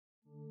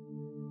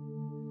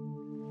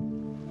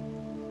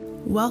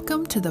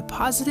Welcome to the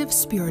Positive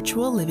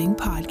Spiritual Living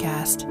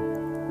Podcast,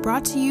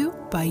 brought to you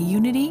by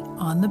Unity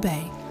on the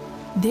Bay.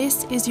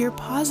 This is your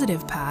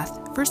positive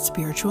path for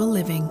spiritual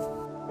living.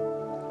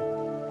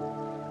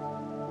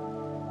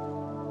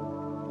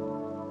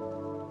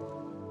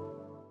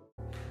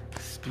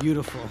 It's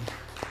beautiful.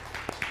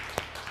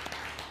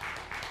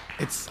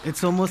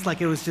 It's almost like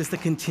it was just a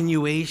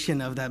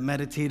continuation of that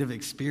meditative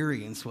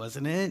experience,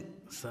 wasn't it?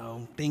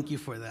 So thank you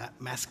for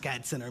that,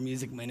 Mascot Center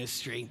Music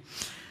Ministry.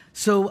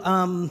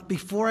 So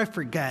before I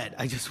forget,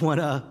 I just want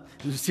to,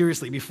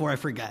 seriously, before I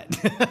forget,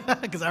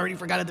 because I already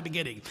forgot at the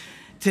beginning,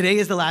 today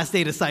is the last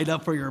day to sign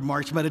up for your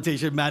March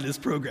Meditation Madness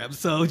program.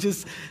 So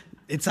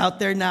it's out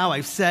there now.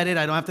 I've said it.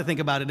 I don't have to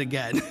think about it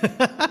again.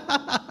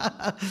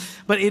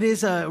 But it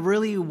is a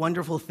really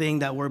wonderful thing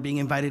that we're being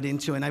invited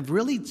into, and I've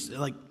really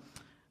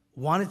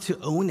wanted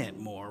to own it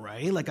more,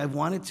 right? I've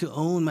wanted to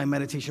own my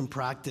meditation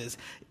practice.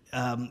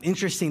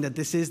 Interesting that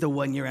this is the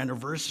 1-year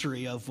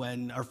anniversary of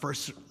when our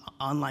first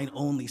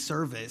online-only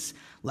service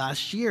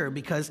last year,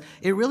 because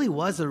it really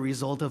was a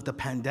result of the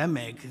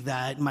pandemic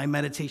that my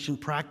meditation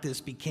practice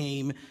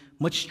became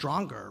much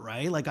stronger,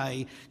 right?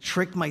 I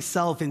tricked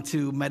myself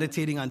into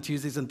meditating on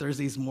Tuesdays and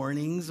Thursdays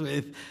mornings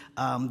with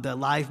the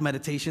live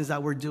meditations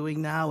that we're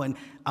doing now. And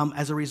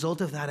as a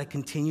result of that, I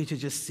continue to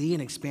just see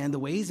and expand the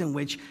ways in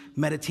which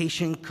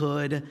meditation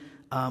could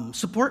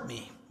support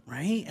me,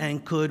 right?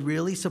 And could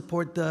really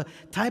support the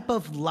type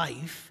of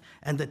life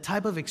and the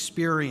type of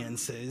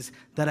experiences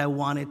that I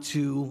wanted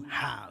to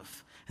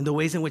have, and the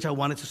ways in which I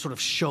wanted to sort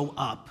of show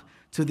up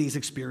to these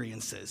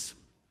experiences.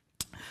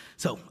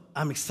 So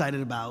I'm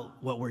excited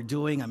about what we're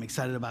doing. I'm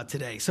excited about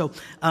today. So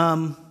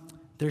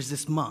there's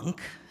this monk.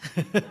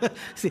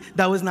 See,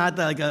 that was not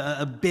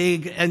a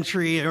big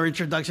entry or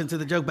introduction to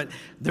the joke, but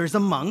there's a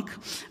monk,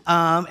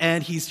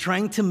 and he's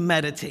trying to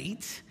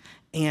meditate.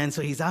 And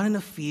so he's out in the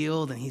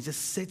field, and he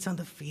just sits on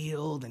the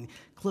field and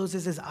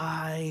closes his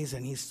eyes,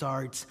 and he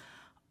starts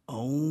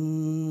Om.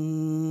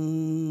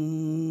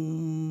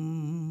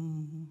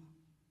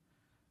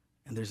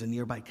 And there's a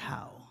nearby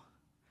cow.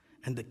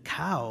 And the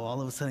cow all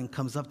of a sudden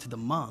comes up to the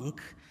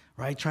monk,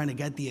 right, trying to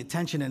get the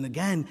attention. And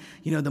again,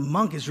 the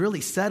monk is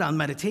really set on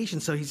meditation,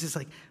 so he's just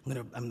like,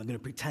 I'm gonna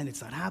pretend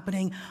it's not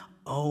happening.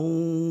 Om.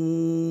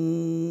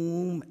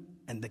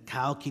 And the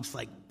cow keeps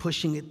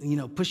pushing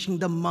it, pushing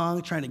the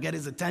monk, trying to get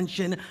his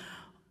attention.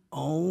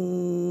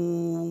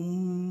 Om.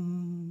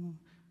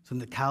 So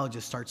the cow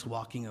just starts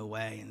walking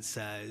away and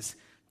says,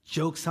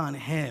 "Joke's on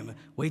him.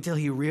 Wait till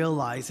he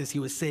realizes he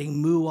was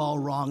saying moo all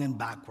wrong and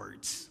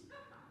backwards."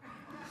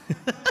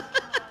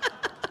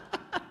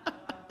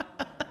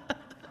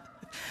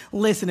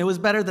 Listen, it was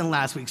better than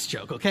last week's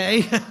joke,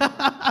 okay?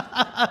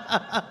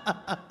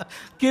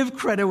 Give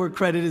credit where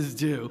credit is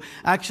due.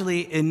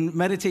 Actually, in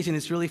meditation,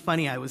 it's really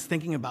funny. I was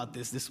thinking about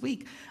this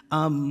week.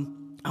 I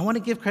want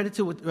to give credit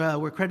to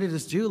where credit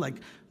is due,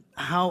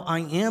 how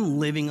I am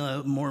living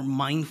a more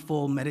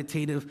mindful,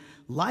 meditative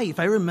life.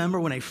 I remember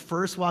when I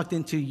first walked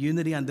into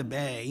Unity on the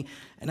Bay,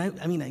 and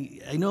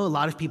I know a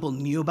lot of people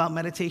knew about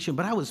meditation,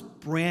 but I was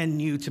brand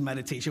new to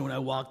meditation when I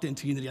walked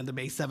into Unity on the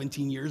Bay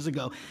 17 years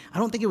ago. I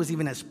don't think it was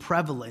even as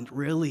prevalent,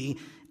 really,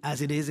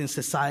 as it is in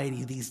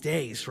society these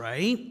days,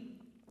 right?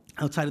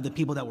 Outside of the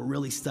people that were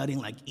really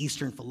studying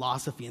Eastern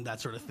philosophy and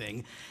that sort of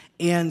thing.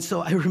 And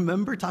so I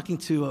remember talking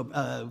to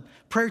a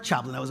prayer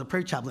chaplain. I was a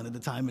prayer chaplain at the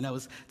time, and I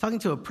was talking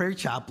to a prayer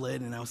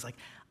chaplain, and I was like,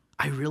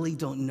 I really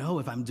don't know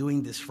if I'm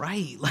doing this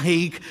right.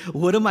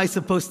 What am I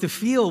supposed to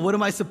feel? What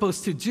am I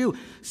supposed to do?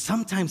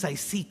 Sometimes I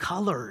see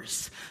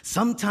colors.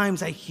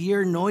 Sometimes I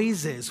hear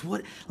noises.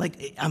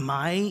 Am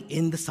I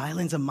in the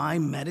silence? Am I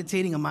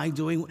meditating? Am I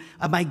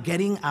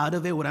getting out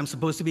of it what I'm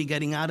supposed to be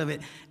getting out of it?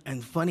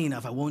 And funny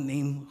enough, I won't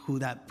name who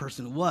that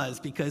person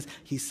was, because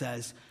he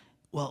says,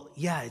 well,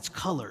 yeah, it's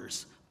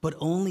colors, but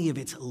only if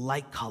it's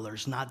light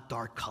colors, not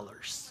dark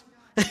colors.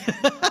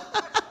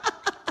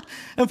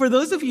 And for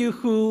those of you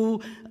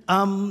who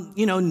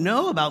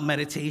know about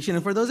meditation,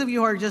 and for those of you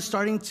who are just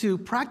starting to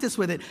practice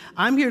with it,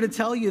 I'm here to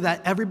tell you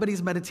that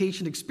everybody's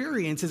meditation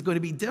experience is going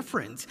to be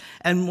different.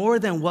 And more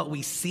than what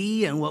we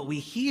see and what we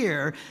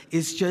hear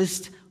is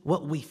just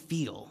what we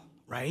feel,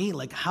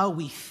 right? How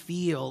we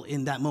feel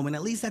in that moment.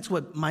 At least that's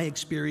what my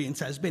experience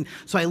has been.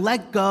 So I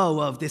let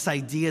go of this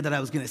idea that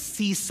I was going to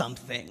see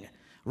something,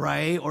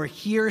 right, or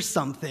hear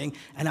something,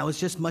 and I was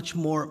just much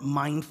more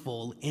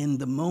mindful in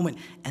the moment.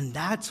 And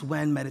that's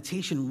when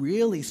meditation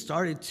really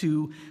started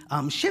to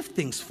shift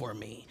things for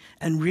me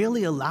and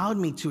really allowed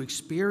me to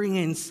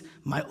experience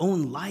my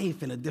own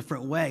life in a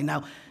different way.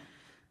 Now,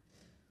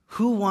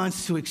 who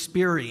wants to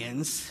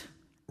experience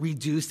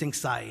reduced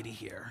anxiety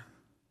here?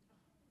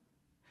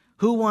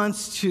 Who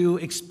wants to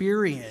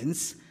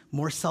experience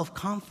more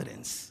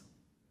self-confidence?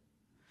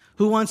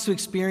 Who wants to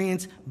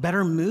experience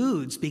better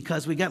moods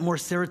because we get more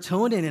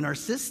serotonin in our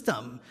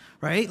system,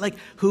 right?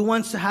 Who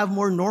wants to have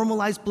more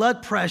normalized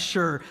blood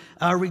pressure,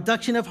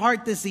 reduction of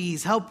heart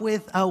disease, help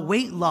with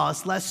weight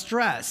loss, less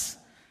stress?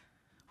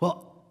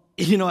 Well,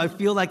 I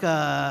feel like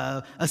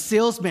a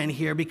salesman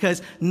here,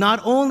 because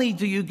not only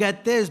do you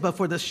get this, but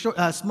for the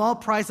small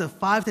price of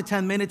 5 to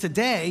 10 minutes a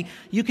day,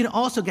 you can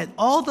also get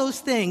all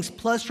those things,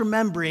 plus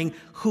remembering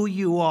who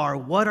you are,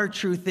 what our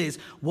truth is,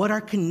 what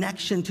our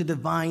connection to the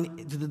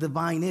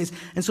divine is.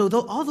 And so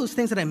all those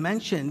things that I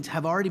mentioned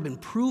have already been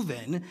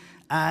proven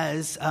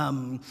as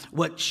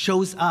what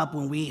shows up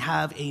when we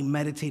have a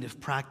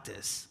meditative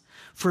practice.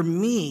 For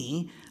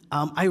me,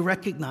 I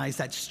recognize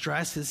that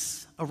stress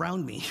is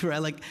around me,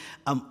 right?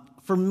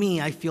 For me,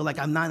 I feel like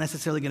I'm not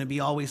necessarily going to be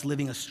always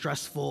living a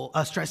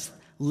stressless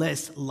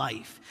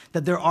life.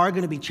 That there are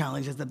going to be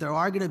challenges, that there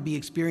are going to be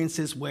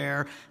experiences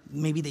where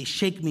maybe they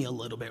shake me a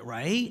little bit,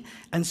 right?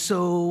 And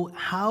so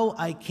how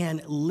I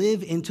can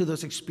live into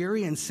those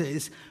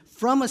experiences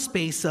from a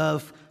space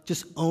of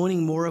just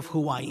owning more of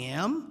who I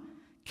am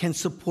can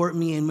support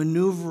me in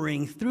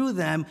maneuvering through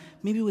them,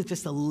 maybe with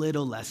just a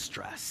little less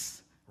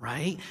stress,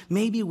 right?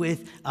 Maybe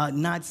with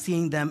not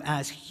seeing them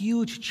as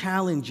huge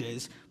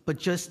challenges, but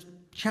just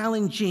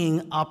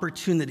challenging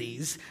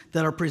opportunities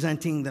that are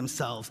presenting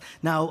themselves.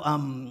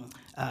 Now,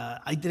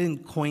 I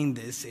didn't coin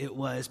this. It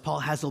was Paul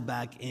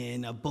Hasselbeck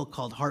in a book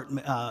called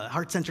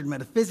Heart-Centered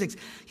Metaphysics.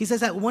 He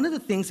says that one of the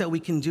things that we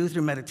can do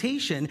through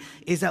meditation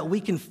is that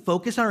we can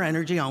focus our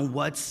energy on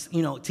what's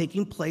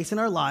taking place in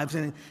our lives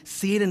and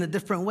see it in a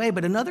different way.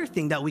 But another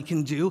thing that we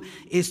can do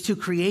is to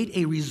create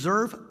a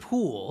reserve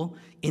pool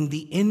in the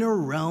inner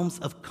realms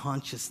of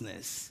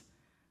consciousness.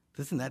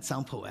 Doesn't that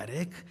sound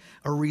poetic?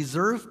 A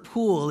reserve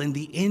pool in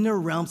the inner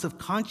realms of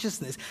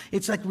consciousness.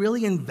 It's like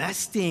really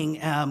investing,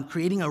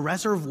 creating a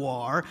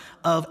reservoir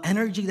of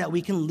energy that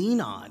we can lean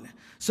on.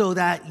 So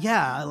that,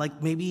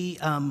 maybe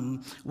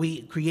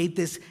we create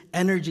this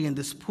energy in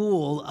this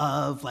pool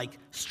of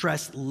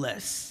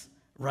stressless,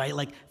 right?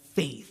 Like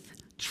faith,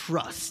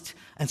 trust.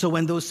 And so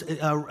when those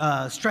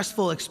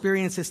stressful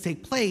experiences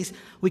take place,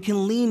 we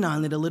can lean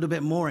on it a little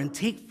bit more and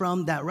take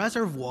from that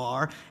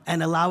reservoir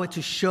and allow it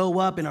to show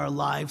up in our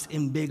lives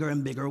in bigger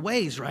and bigger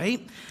ways,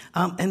 right?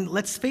 And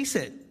let's face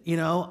it,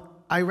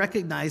 I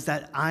recognize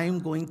that I'm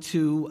going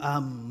to,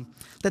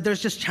 that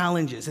there's just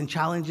challenges, and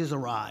challenges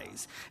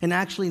arise. And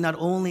actually, not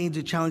only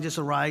do challenges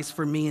arise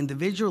for me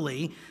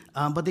individually,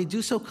 but they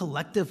do so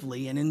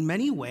collectively. And in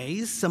many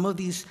ways, some of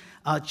these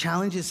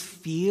challenges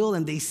feel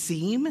and they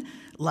seem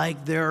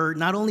like they're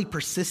not only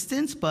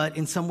persistent, but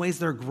in some ways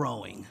they're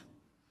growing,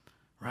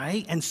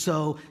 right? And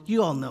so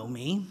you all know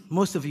me.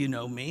 Most of you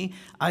know me.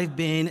 I've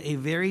been a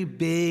very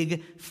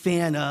big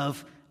fan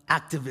of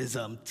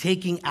activism,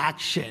 taking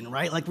action,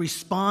 right? Like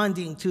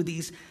responding to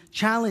these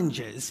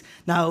challenges.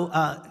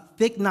 Now,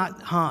 Thich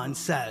Nhat Hanh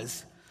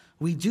says,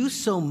 "We do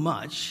so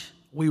much,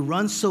 we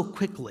run so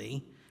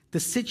quickly, the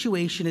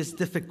situation is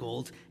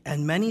difficult,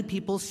 and many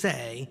people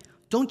say,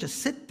 don't just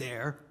sit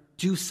there,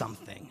 do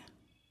something."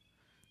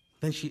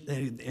 Then she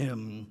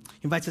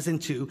invites us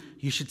into,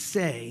 you should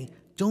say,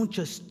 don't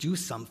just do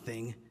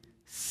something,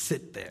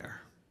 sit there.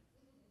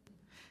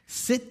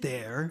 Sit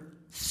there,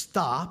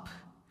 stop,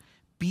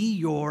 be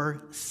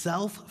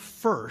yourself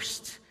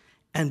first,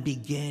 and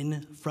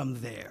begin from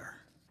there.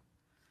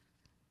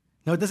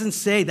 Now, it doesn't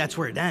say that's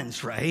where it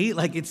ends, right?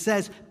 It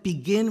says,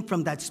 begin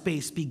from that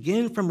space.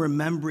 Begin from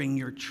remembering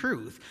your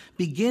truth.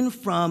 Begin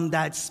from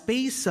that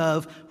space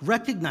of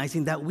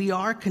recognizing that we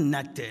are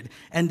connected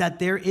and that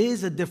there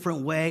is a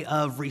different way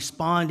of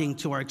responding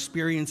to our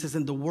experiences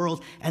in the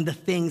world and the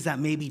things that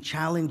may be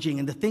challenging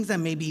and the things that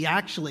may be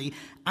actually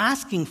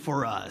asking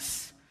for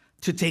us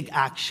to take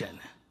action.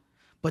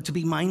 But to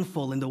be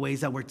mindful in the ways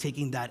that we're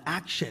taking that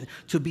action,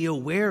 to be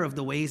aware of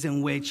the ways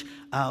in which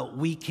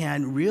we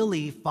can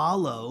really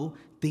follow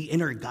the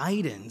inner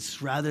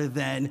guidance rather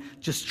than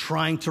just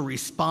trying to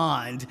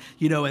respond,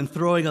 and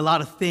throwing a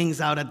lot of things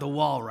out at the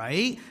wall,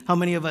 right? How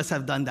many of us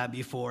have done that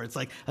before? It's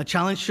like a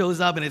challenge shows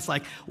up and it's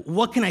like,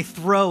 what can I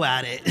throw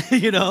at it,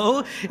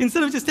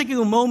 Instead of just taking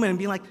a moment and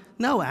being like,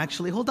 no,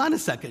 actually, hold on a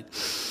second.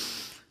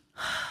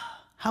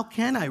 How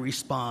can I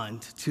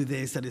respond to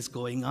this that is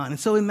going on? And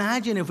so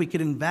imagine if we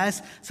could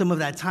invest some of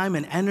that time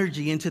and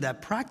energy into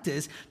that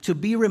practice to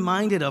be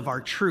reminded of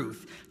our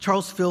truth.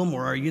 Charles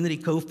Fillmore, our Unity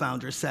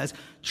co-founder, says,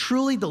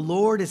 "Truly the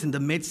Lord is in the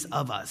midst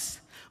of us.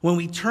 When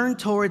we turn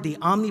toward the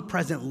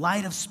omnipresent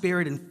light of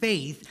spirit and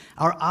faith,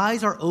 our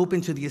eyes are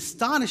open to the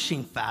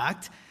astonishing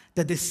fact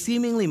that this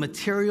seemingly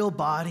material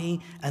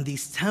body and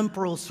these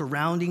temporal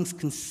surroundings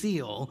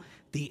conceal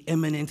the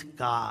immanent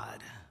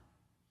God."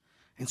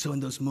 And so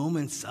in those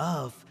moments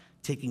of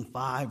taking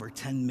 5 or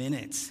 10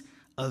 minutes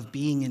of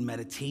being in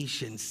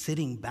meditation,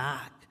 sitting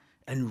back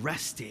and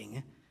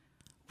resting,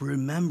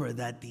 remember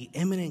that the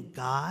immanent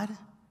God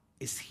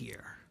is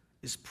here,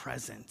 is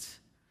present,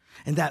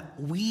 and that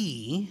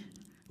we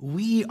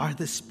are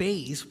the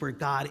space where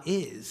God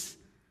is,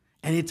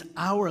 and it's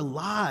our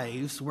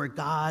lives where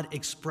God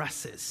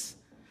expresses.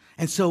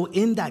 And so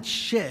in that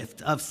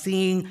shift of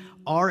seeing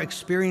our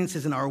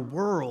experiences in our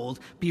world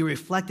be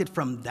reflected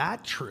from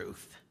that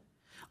truth,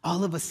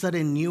 all of a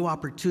sudden, new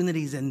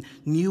opportunities and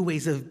new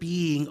ways of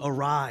being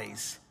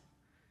arise.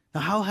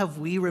 Now, how have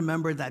we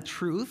remembered that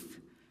truth?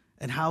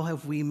 And how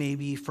have we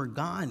maybe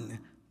forgotten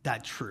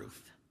that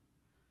truth.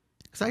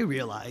 Because I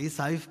realize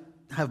I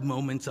have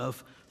moments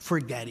of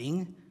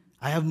forgetting.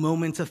 I have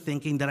moments of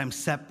thinking that I'm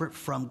separate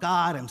from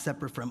God, I'm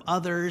separate from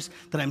others,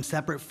 that I'm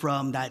separate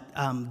from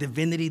that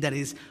divinity that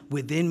is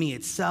within me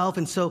itself.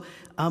 And so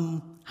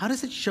how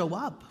does it show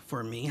up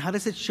for me? How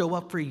does it show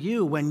up for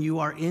you when you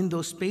are in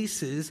those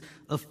spaces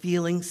of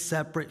feeling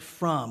separate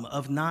from,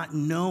 of not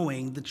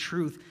knowing the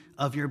truth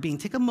of your being?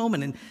 Take a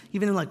moment and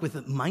even like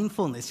with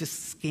mindfulness,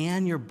 just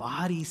scan your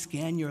body,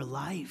 scan your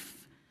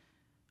life.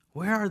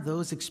 Where are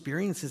those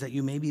experiences that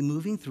you may be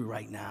moving through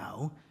right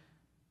now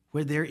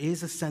where there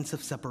is a sense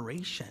of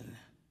separation,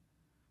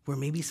 where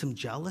maybe some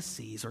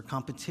jealousies or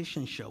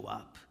competition show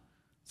up,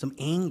 some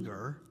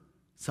anger,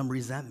 some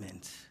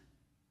resentment,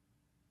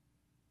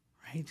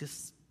 right?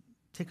 Just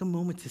take a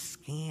moment to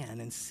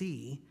scan and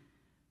see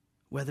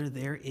whether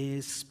there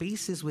is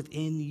spaces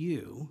within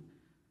you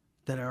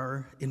that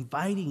are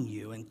inviting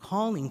you and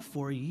calling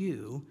for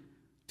you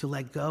to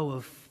let go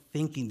of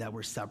thinking that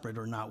we're separate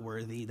or not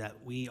worthy,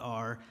 that we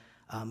are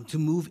to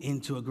move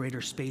into a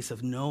greater space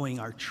of knowing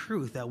our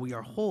truth, that we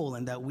are whole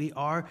and that we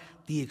are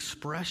the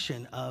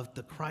expression of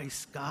the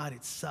Christ God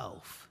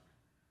itself.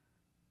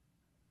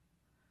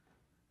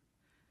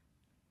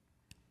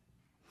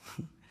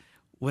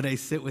 When I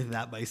sit with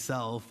that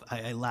myself,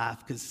 I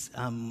laugh because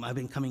I've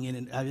been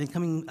coming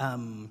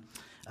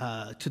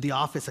to the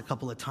office a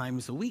couple of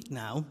times a week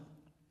now,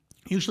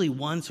 usually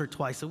once or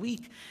twice a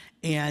week.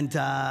 And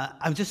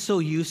I'm just so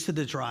used to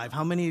the drive.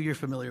 How many of you are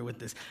familiar with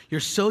this? You're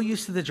so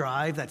used to the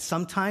drive that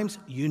sometimes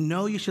you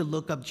know you should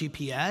look up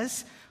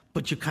GPS,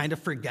 but you kind of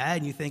forget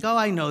and you think, oh,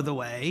 I know the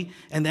way.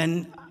 And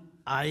then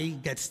I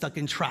get stuck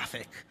in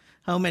traffic.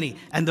 How many?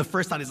 And the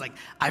first thought is like,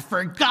 I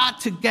forgot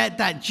to get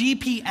that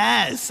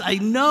GPS. I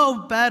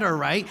know better,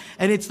 right?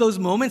 And it's those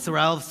moments where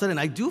all of a sudden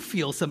I do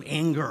feel some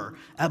anger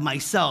at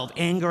myself,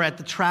 anger at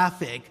the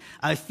traffic.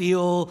 I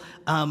feel,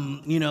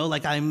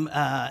 like I'm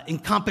in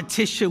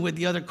competition with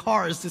the other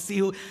cars to see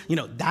who,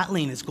 that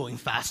lane is going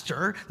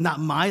faster, not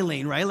my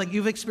lane, right? Like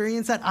you've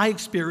experienced that. I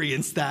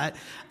experienced that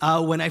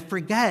when I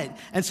forget.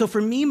 And so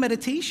for me,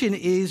 meditation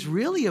is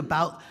really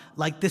about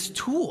like this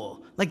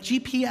tool, like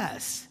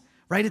GPS.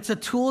 Right? It's a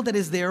tool that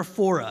is there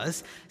for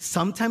us.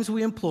 Sometimes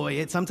we employ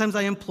it. Sometimes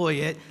I employ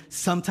it.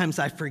 Sometimes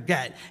I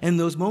forget. And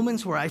those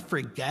moments where I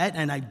forget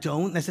and I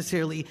don't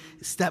necessarily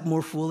step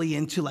more fully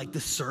into like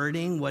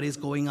discerning what is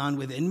going on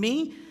within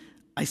me,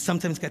 I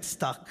sometimes get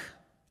stuck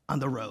on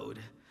the road.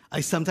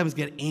 I sometimes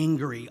get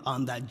angry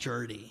on that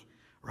journey.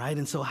 Right?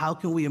 And so how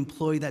can we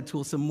employ that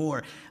tool some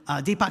more?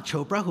 Deepak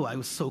Chopra, who I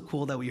was so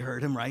cool that we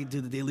heard him, right, do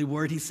the Daily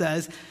Word, he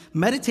says,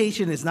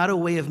 meditation is not a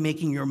way of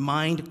making your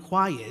mind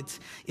quiet.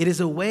 It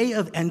is a way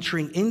of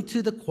entering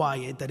into the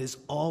quiet that is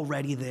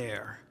already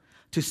there.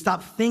 To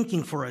stop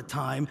thinking for a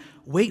time,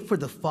 wait for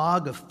the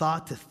fog of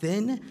thought to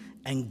thin,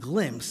 and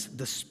glimpse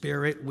the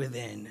spirit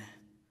within.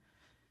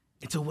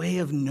 It's a way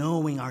of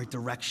knowing our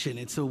direction.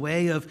 It's a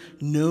way of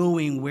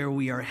knowing where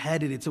we are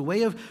headed. It's a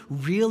way of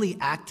really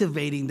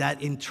activating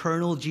that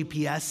internal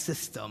GPS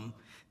system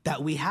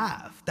that we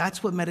have.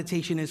 That's what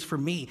meditation is for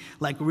me.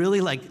 Like really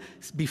like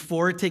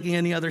before taking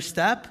any other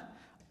step,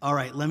 all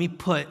right, let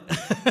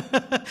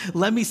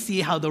me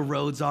see how the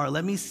roads are.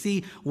 Let me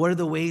see what are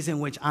the ways in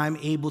which I'm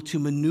able to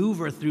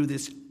maneuver through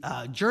this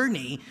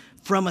journey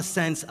from a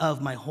sense of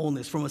my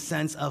wholeness, from a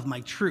sense of my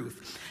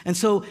truth. And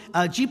so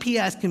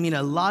GPS can mean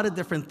a lot of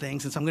different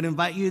things, and so I'm going to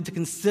invite you to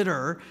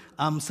consider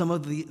some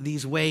of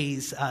these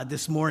ways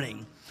this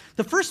morning.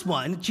 The first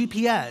one,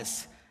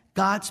 GPS,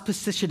 God's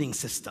positioning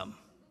system.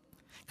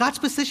 God's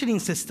positioning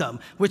system,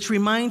 which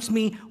reminds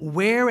me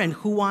where and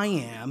who I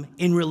am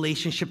in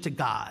relationship to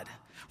God,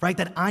 right?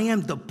 That I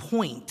am the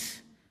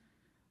point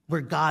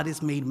where God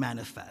is made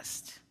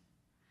manifest.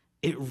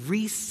 It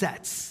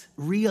resets,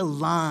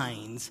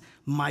 realigns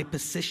my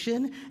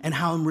position and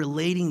how I'm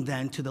relating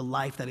then to the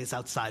life that is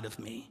outside of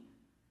me.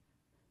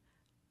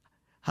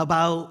 How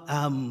about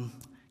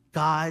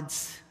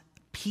God's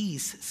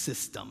peace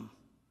system,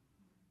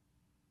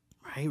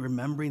 right?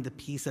 Remembering the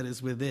peace that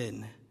is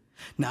within.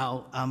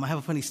 Now, I have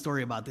a funny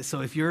story about this.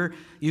 So if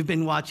you've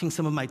been watching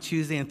some of my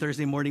Tuesday and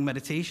Thursday morning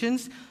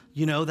meditations,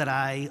 you know that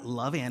I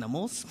love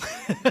animals.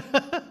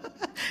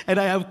 And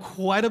I have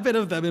quite a bit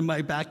of them in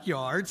my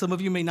backyard. Some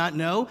of you may not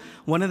know.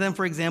 One of them,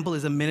 for example,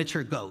 is a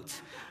miniature goat.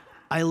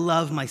 I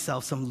love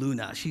myself some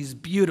Luna. She's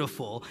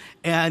beautiful.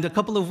 And a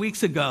couple of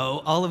weeks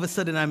ago, all of a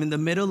sudden, I'm in the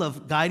middle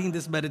of guiding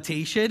this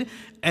meditation,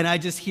 and I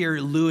just hear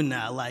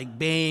Luna, like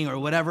baying or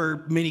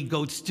whatever mini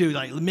goats do,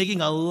 like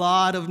making a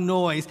lot of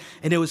noise.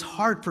 And it was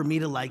hard for me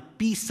to like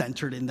be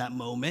centered in that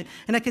moment.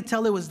 And I could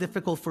tell it was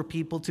difficult for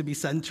people to be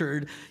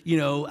centered,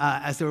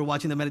 as they were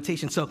watching the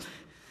meditation. So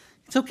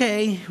it's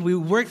okay. We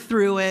worked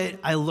through it.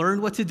 I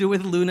learned what to do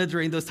with Luna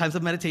during those times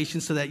of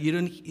meditation so that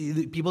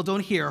people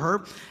don't hear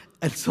her.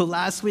 And so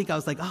last week I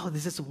was like, oh,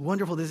 this is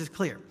wonderful. This is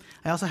clear.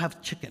 I also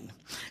have chicken.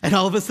 And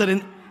all of a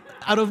sudden,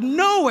 out of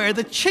nowhere,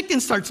 the chicken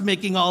starts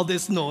making all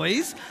this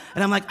noise.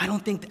 And I'm like, I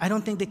don't think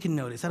they can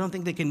notice. I don't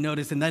think they can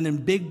notice. And then in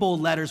big,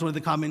 bold letters, one of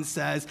the comments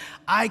says,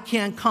 I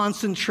can't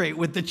concentrate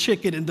with the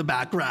chicken in the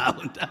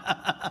background.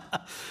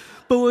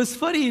 But what was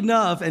funny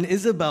enough, and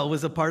Isabel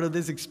was a part of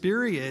this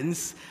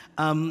experience,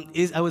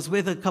 is I was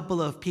with a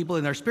couple of people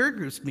in our spirit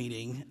groups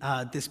meeting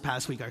this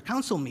past week, our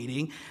council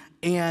meeting,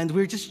 and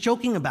we were just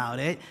joking about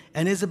it.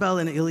 And Isabel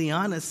and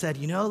Ileana said,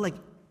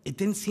 it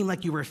didn't seem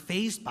like you were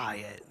fazed by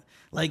it.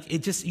 Like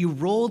you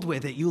rolled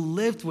with it, you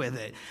lived with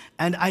it.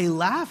 And I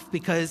laughed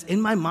because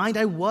in my mind,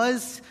 I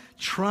was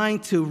trying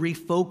to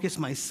refocus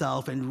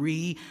myself and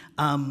be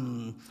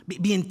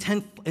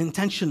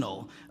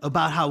intentional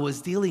about how I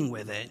was dealing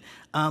with it.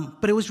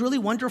 But it was really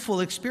wonderful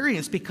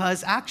experience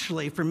because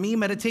actually, for me,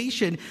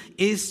 meditation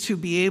is to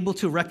be able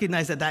to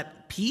recognize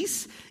that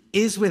peace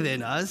is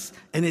within us,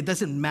 and it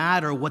doesn't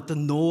matter what the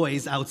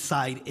noise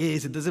outside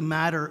is. It doesn't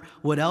matter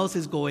what else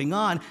is going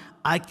on.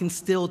 I can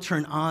still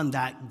turn on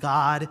that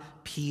God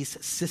peace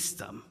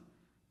system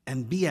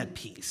and be at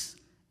peace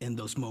in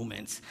those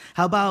moments.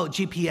 How about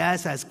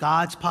GPS as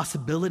God's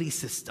possibility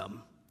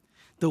system?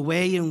 The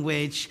way in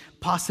which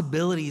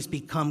possibilities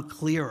become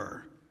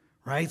clearer,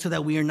 right? So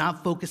that we are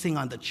not focusing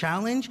on the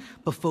challenge,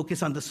 but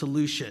focus on the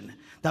solution.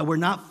 That we're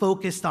not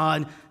focused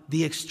on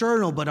the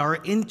external, but our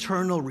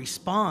internal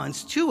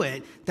response to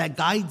it that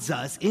guides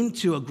us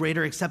into a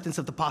greater acceptance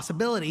of the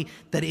possibility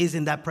that is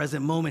in that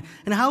present moment.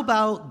 And how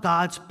about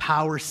God's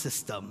power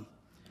system?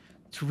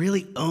 To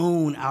really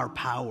own our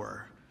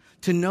power.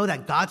 To know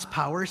that God's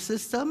power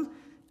system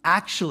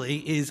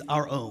actually is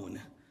our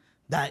own.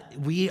 That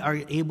we are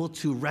able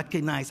to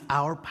recognize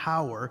our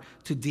power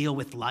to deal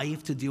with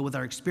life, to deal with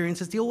our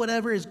experiences, deal with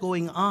whatever is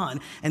going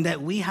on, and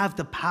that we have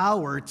the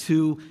power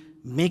to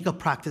make a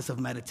practice of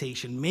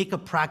meditation, make a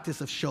practice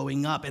of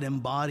showing up and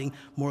embodying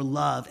more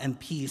love and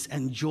peace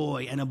and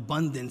joy and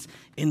abundance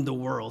in the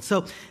world.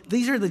 So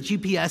these are the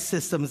GPS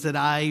systems that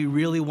I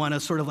really want to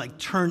sort of like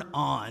turn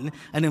on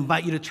and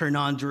invite you to turn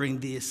on during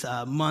this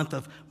month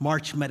of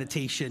March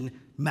Meditation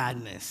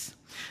Madness.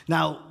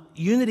 Now,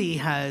 Unity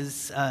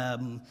has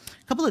a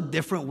couple of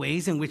different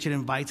ways in which it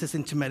invites us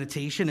into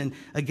meditation. And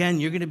again,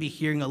 you're going to be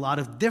hearing a lot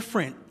of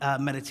different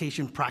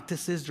meditation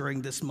practices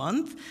during this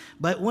month.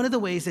 But one of the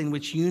ways in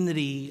which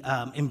Unity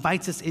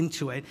invites us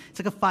into it, it's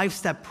like a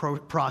 5-step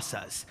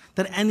process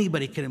that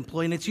anybody can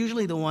employ. And it's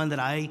usually the one that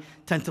I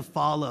tend to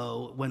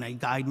follow when I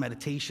guide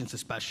meditations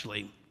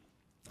especially.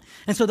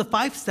 And so the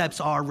 5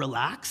 steps are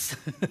relax.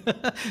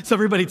 So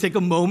everybody take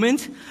a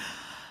moment.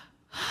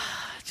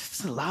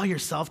 Just allow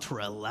yourself to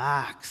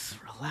relax.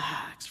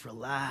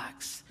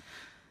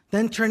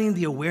 Then turning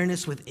the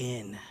awareness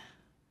within,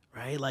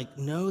 right? Like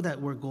know that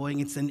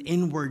it's an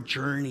inward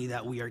journey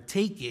that we are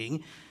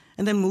taking,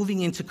 and then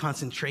moving into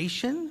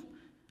concentration,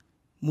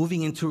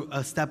 moving into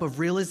a step of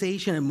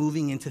realization, and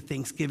moving into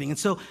thanksgiving. And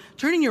so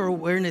turning your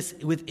awareness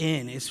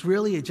within is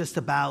really just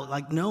about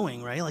like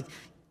knowing, right? Like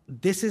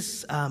this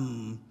is,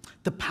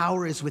 the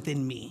power is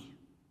within me.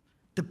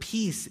 The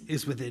peace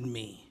is within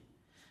me.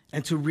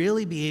 And to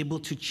really be able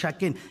to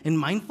check in. In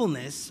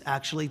mindfulness,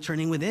 actually,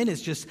 turning within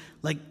is just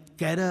like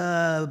get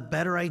a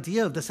better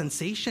idea of the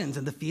sensations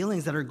and the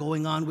feelings that are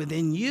going on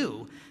within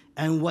you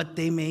and what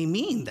they may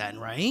mean then,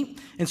 right?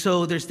 And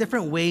so there's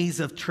different ways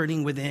of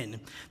turning within.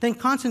 Then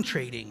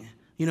concentrating.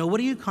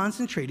 What are you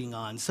concentrating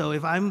on? So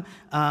if I'm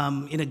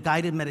in a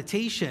guided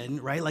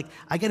meditation, right, like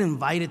I get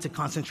invited to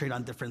concentrate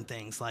on different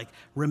things, like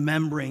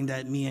remembering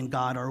that me and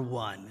God are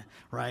one,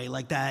 right?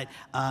 Like that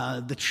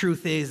the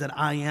truth is that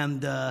I am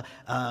the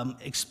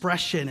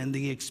expression and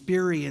the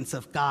experience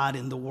of God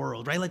in the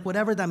world, right? Like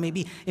whatever that may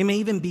be. It may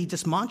even be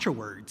just mantra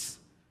words,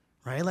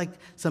 right? Like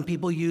some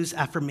people use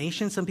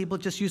affirmations, some people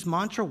just use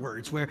mantra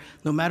words where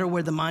no matter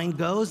where the mind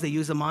goes, they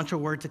use a mantra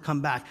word to come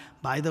back.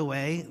 By the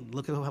way,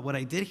 look at what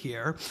I did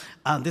here.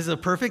 This is a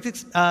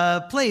perfect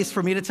place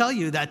for me to tell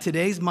you that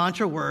today's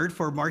mantra word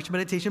for March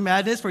Meditation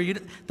Madness for you,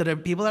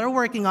 people that are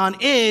working on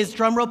is,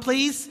 drumroll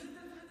please,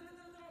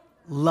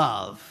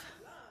 love.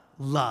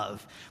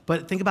 Love.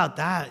 But think about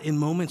that in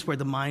moments where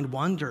the mind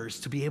wanders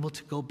to be able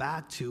to go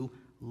back to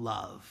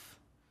love.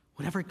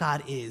 Whatever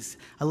God is.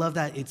 I love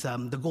that it's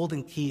the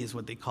golden key is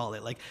what they call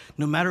it. Like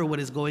no matter what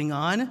is going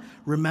on,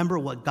 remember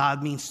what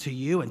God means to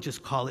you and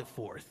just call it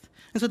forth.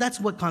 And so that's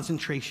what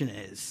concentration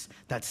is,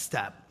 that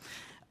step.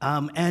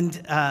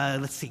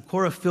 Let's see,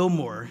 Cora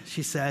Fillmore,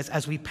 she says,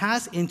 as we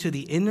pass into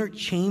the inner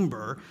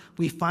chamber,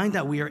 we find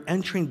that we are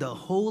entering the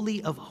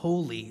Holy of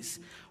Holies,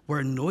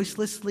 where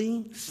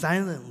noiselessly,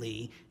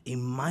 silently, a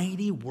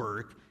mighty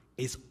work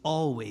is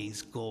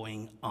always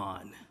going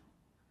on.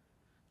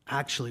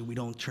 Actually, we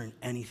don't turn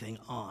anything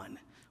on.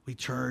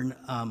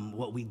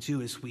 What we do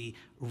is we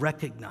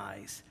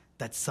recognize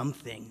that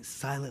something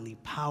silently,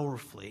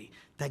 powerfully,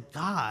 that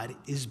God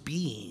is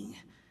being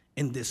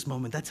in this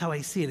moment. That's how I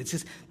see it. It's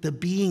just the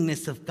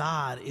beingness of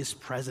God is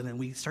present, and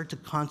we start to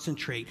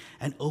concentrate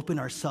and open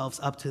ourselves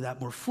up to that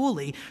more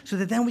fully so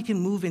that then we can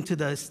move into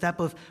the step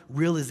of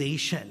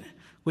realization,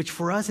 which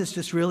for us is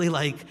just really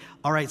like,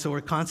 all right, so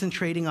we're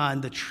concentrating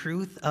on the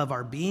truth of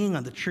our being,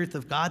 on the truth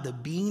of God, the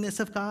beingness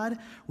of God.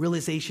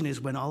 Realization is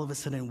when all of a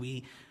sudden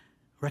we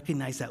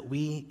recognize that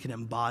we can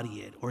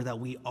embody it, or that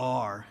we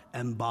are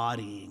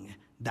embodying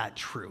that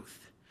truth.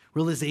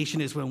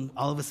 Realization is when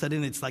all of a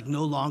sudden it's like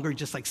no longer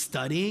just like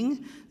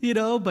studying,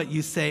 but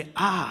you say,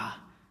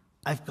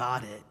 I've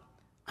got it.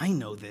 I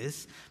know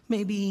this.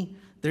 Maybe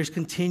there's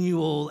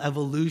continual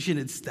evolution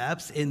and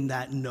steps in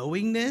that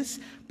knowingness,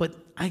 but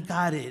I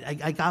got it.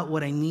 I got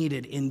what I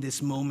needed in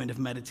this moment of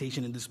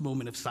meditation, in this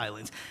moment of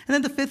silence. And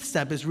then the fifth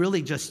step is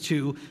really just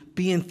to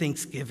be in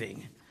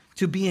thanksgiving,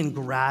 to be in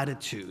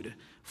gratitude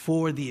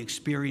for the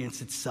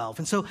experience itself.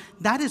 And so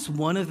that is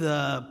one of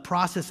the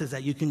processes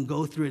that you can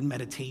go through in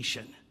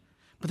meditation.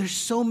 But there's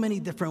so many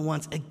different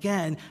ones.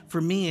 Again,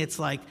 for me, it's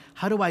like,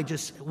 how do I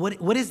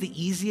what is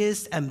the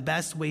easiest and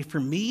best way for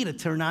me to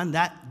turn on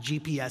that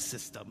GPS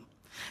system?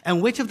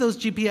 And which of those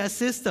GPS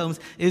systems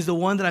is the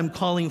one that I'm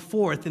calling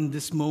forth in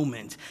this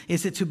moment?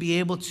 Is it to be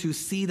able to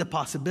see the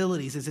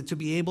possibilities? Is it to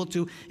be able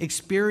to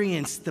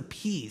experience the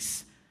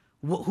peace?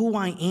 Who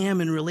I am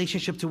in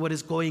relationship to what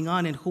is going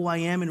on, and who I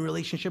am in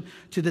relationship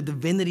to the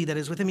divinity that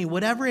is within me,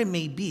 whatever it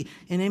may be.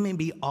 And it may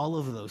be all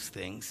of those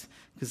things.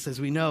 Because as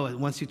we know,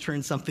 once you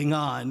turn something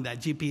on, that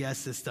GPS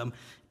system,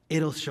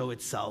 it'll show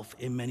itself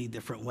in many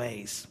different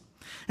ways.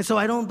 And so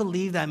I don't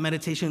believe that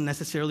meditation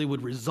necessarily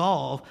would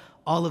resolve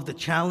all of the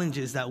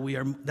challenges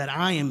that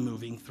I am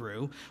moving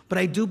through, but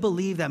I do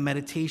believe that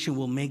meditation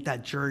will make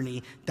that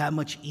journey that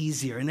much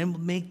easier, and it will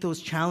make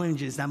those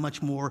challenges that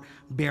much more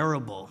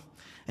bearable.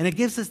 And it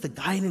gives us the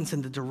guidance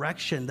and the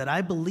direction that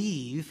I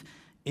believe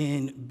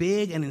in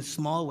big and in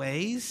small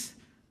ways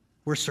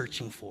we're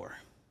searching for,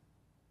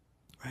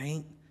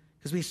 right?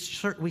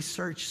 Because we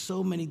search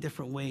so many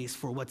different ways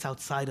for what's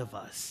outside of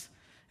us.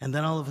 And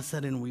then all of a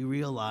sudden we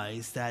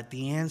realize that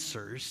the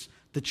answers,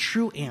 the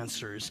true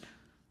answers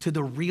to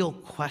the real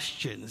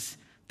questions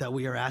that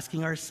we are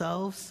asking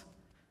ourselves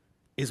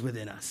is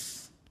within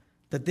us.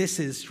 That this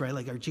is, right,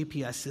 like our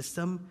GPS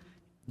system,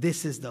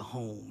 this is the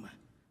home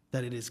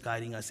that it is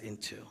guiding us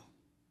into.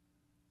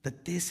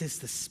 That this is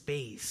the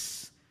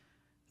space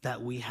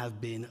that we have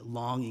been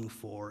longing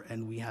for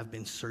and we have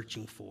been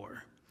searching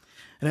for.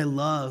 And I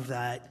love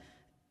that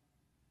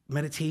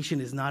meditation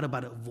is not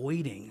about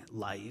avoiding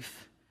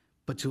life,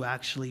 but to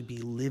actually be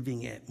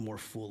living it more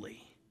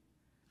fully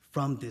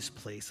from this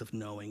place of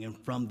knowing and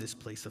from this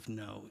place of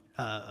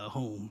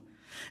home.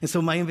 And so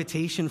my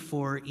invitation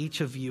for each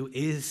of you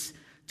is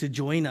to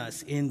join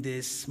us in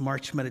this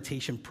March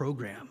meditation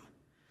program,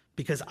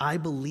 because I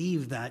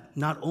believe that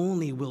not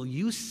only will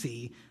you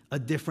see a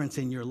difference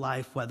in your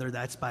life, whether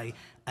that's by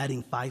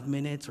adding 5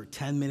 minutes or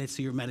 10 minutes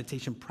to your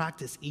meditation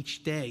practice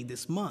each day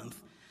this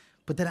month,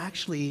 but that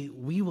actually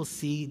we will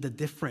see the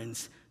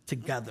difference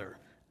together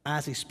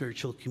as a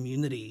spiritual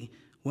community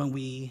when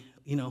we,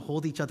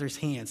 hold each other's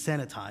hands,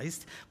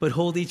 sanitized, but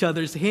hold each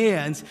other's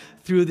hands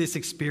through this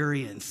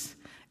experience.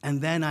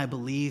 And then I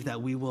believe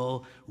that we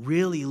will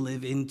really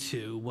live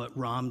into what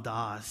Ram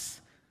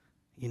Dass,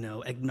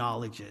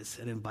 acknowledges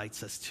and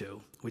invites us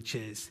to, which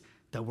is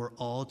that we're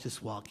all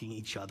just walking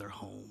each other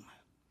home.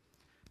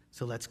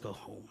 So let's go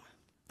home.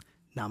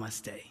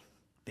 Namaste.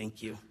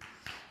 Thank you.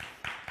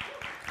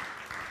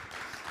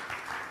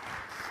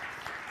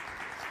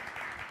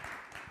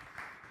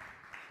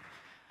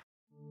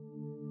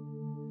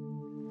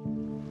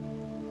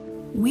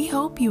 We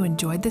hope you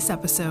enjoyed this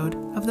episode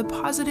of the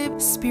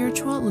Positive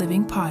Spiritual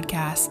Living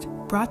Podcast,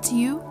 brought to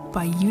you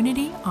by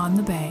Unity on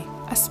the Bay,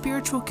 a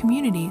spiritual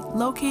community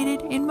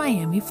located in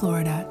Miami,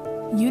 Florida.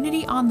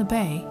 Unity on the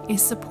Bay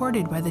is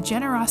supported by the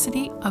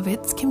generosity of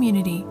its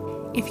community.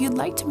 If you'd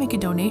like to make a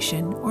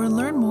donation or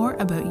learn more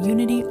about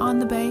Unity on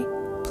the Bay,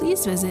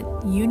 please visit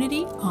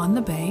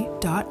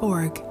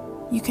unityonthebay.org.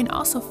 You can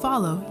also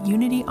follow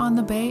Unity on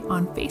the Bay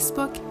on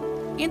Facebook,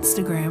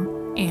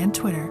 Instagram, and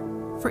Twitter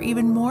for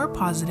even more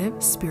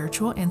positive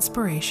spiritual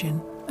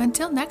inspiration.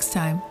 Until next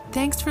time,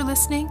 thanks for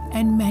listening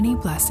and many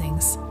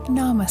blessings.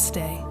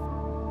 Namaste.